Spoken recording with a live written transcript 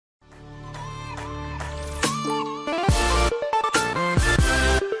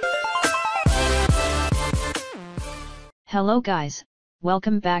Hello guys,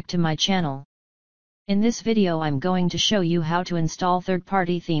 welcome back to my channel. In this video I'm going to show you how to install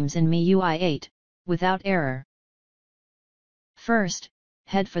third-party themes in MIUI 8, without error. First,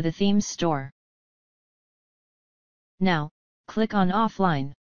 head for the themes store. Now, click on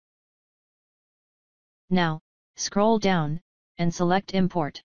offline. Now, scroll down, and select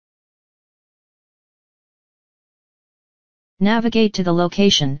import. Navigate to the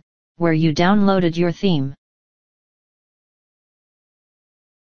location, where you downloaded your theme.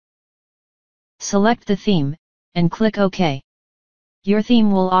 Select the theme, and click OK. Your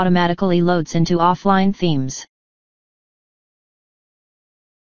theme will automatically loads into offline themes.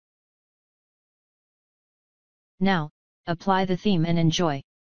 Now, apply the theme and enjoy.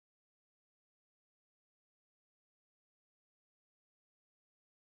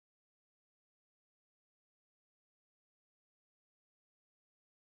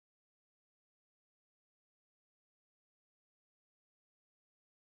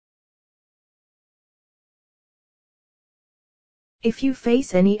 If you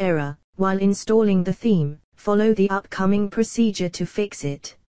face any error while installing the theme, follow the upcoming procedure to fix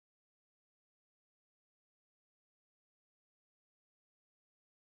it.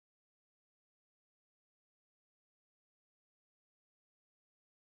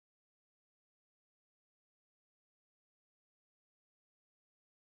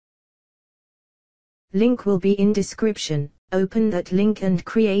 Link will be in description. Open that link and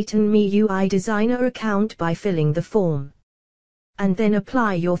create an MIUI designer account by filling the form. And then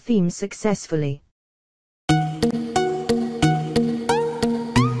apply your theme successfully.